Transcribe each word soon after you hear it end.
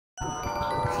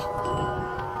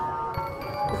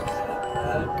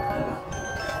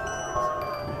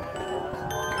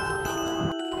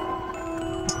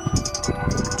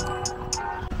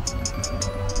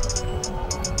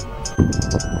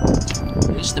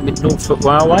the mid-Norfolk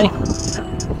Railway.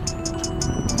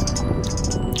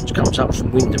 Which comes up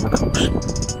from Wyndham, of course.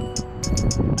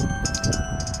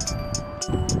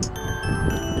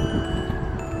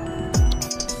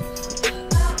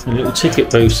 A little ticket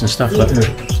booths and stuff like that.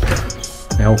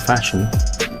 The old fashioned.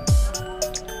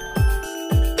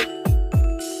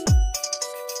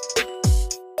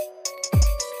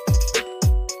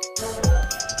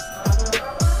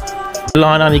 The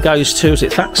line only goes to, is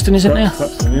it Thaxton, isn't there?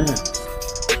 Thaxton, yeah.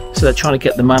 So they're trying to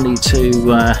get the money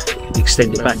to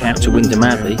extend it back out to Wyndham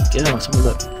Abbey. Yeah, let's have a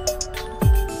look.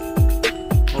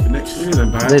 I'll be next year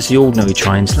then, perhaps. There's the ordinary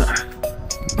trains, look.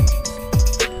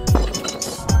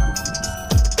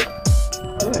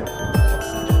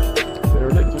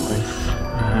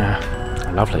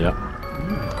 Lovely, yeah.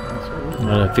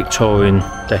 Victorian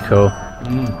decor.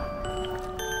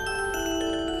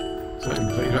 So it can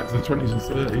take you back to the 20s and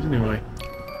 30s anyway.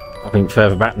 I think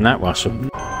further back than that, Russell.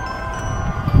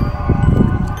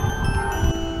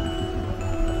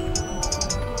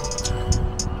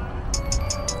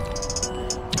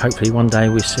 Hopefully one day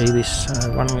we see this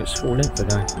running its full length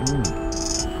again.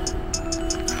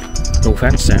 North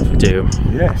and south of Dereham.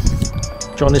 Yes. Do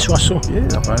you want this, Russell? Yeah,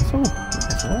 not bad at all.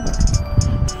 That's all right.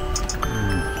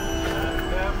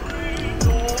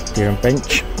 Dereham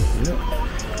bench. Yeah.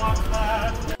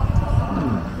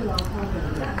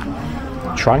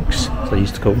 Trunks, as they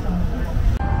used to call them.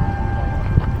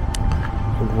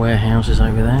 All the warehouses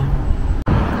over there.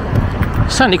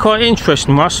 Certainly quite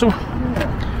interesting, Russell.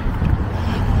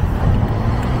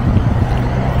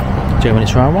 Do you have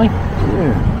any railway?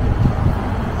 Yeah.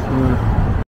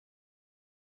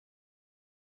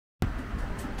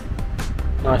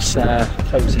 Nice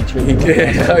cosy drink.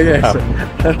 Yeah, oh yes.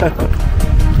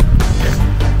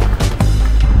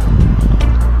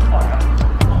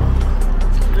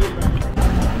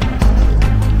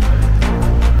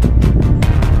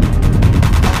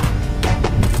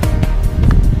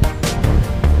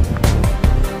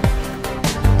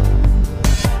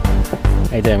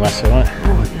 How you doing, Russell? Right?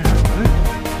 Oh, yeah, right.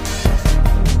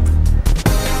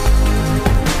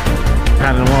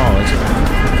 Had in a while, is it?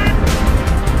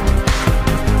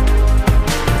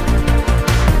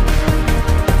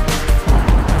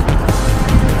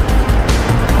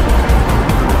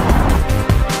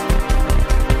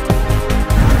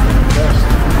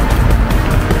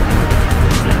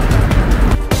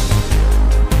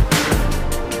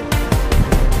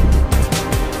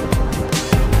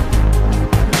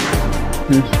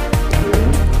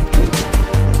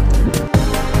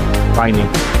 Raining.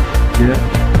 Yeah.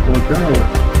 Well, go.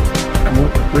 And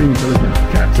what the green for the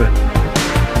captor.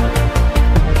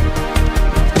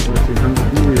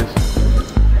 1400 years.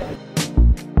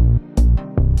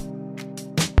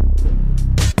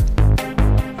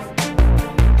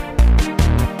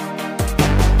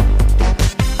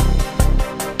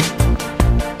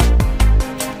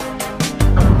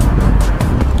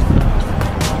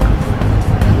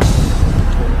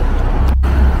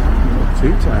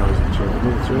 Two towers in church,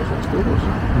 another church next doors.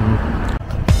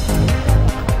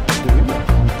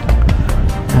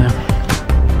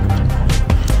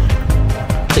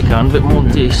 Take on a bit more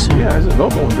than this. Yeah, there's a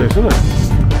lot more than this, isn't it?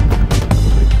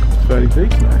 It's fairly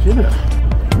big now, isn't it?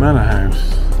 Manor house.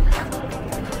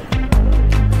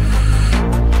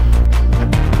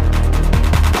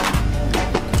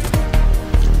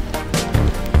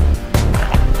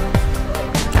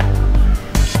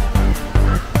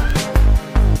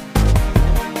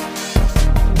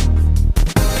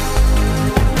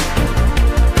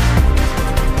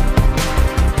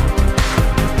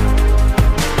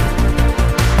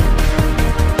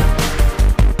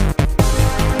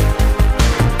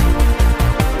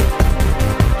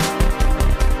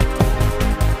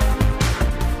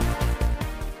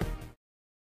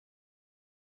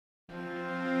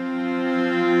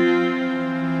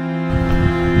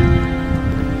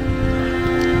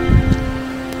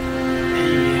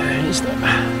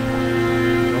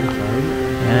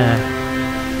 Yeah.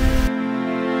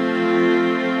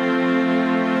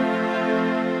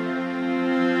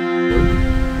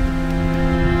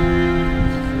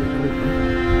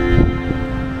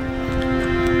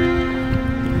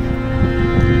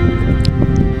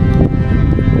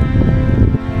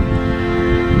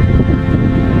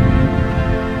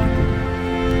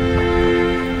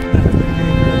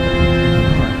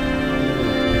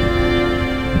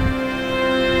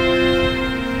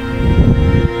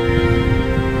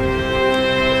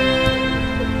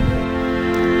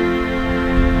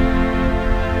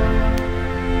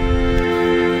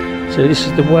 So this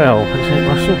is the well, isn't it,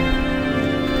 Russell?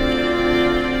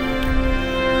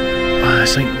 Ah,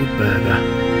 St. Woodburger.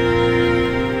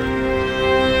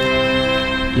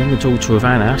 younger daughter of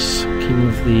Anas, king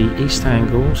of the East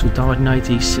Angles, who died in AD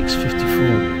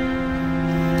 654.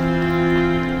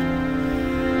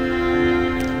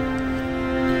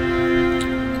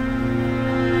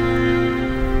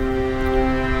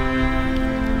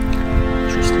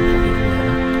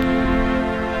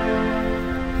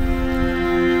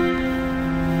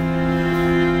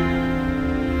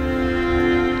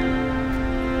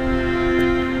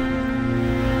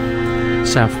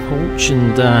 South Porch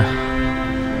and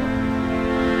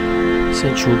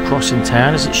Central Crossing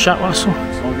Town. Is it shut, Russell?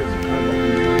 Okay.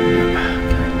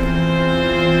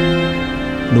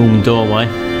 Norman doorway.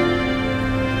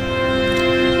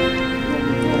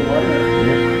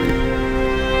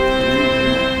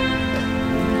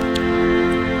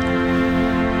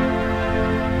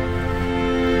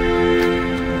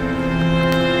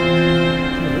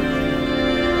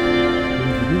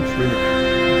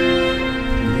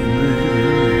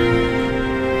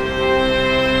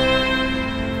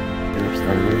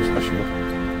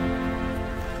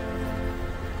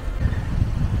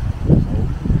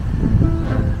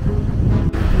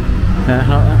 Like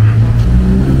that.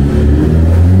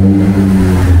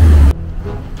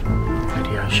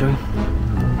 Video show.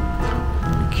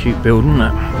 Cute building,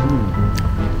 that.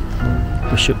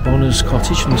 Bishop Bonner's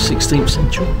cottage from the 16th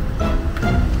century.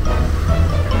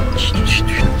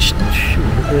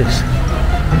 Look at this.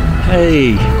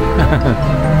 Hey!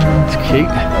 It's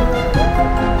cute.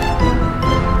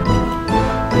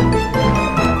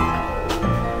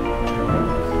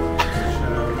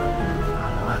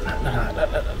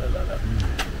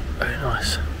 Very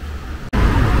nice.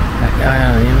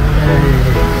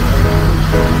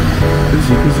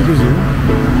 Busy.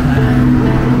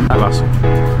 Hello. It's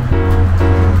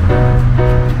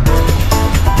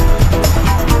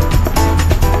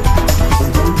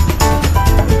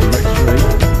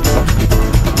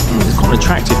quite an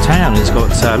attractive town. It's got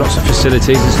lots of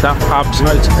facilities and stuff, pubs,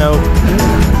 hotel,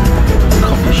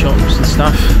 coffee shops and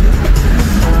stuff.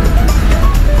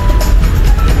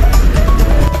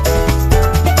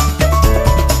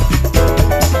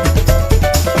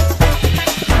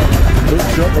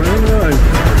 Shop or anything,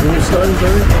 all stones,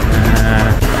 hey.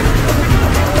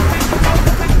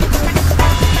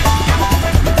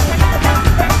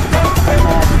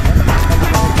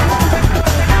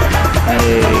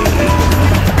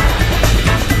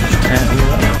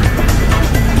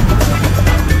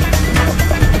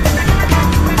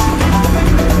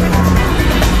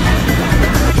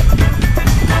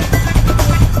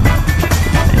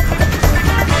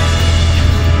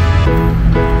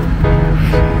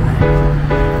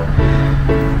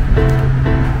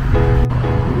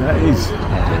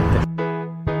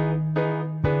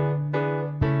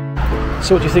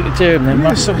 So what do you think of Dereham then,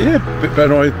 Russell? Yeah, a bit better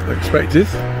than I expected.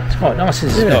 It's quite nice,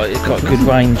 isn't it? It's got a good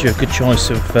range, a good choice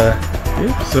of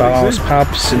bars,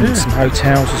 pubs and some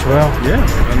hotels as well. Yeah,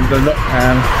 and they're not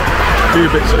a few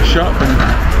bits that are shut and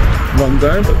run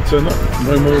down, but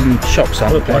no more than shops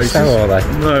aren't other places. How are they?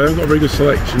 No, they've got a very good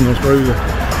selection. I suppose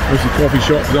mostly coffee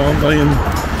shops, aren't they? And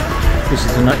this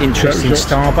is an interesting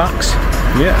Starbucks.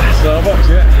 Yeah, Starbucks,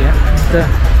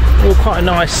 yeah. All quite a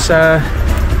nice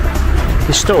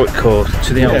historic core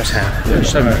to the old town.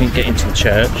 So we can get into the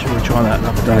church. We'll try that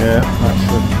another day. Yeah, that's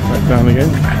back down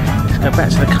again. Let's go back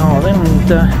to the car then, and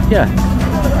yeah,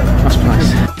 nice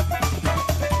place.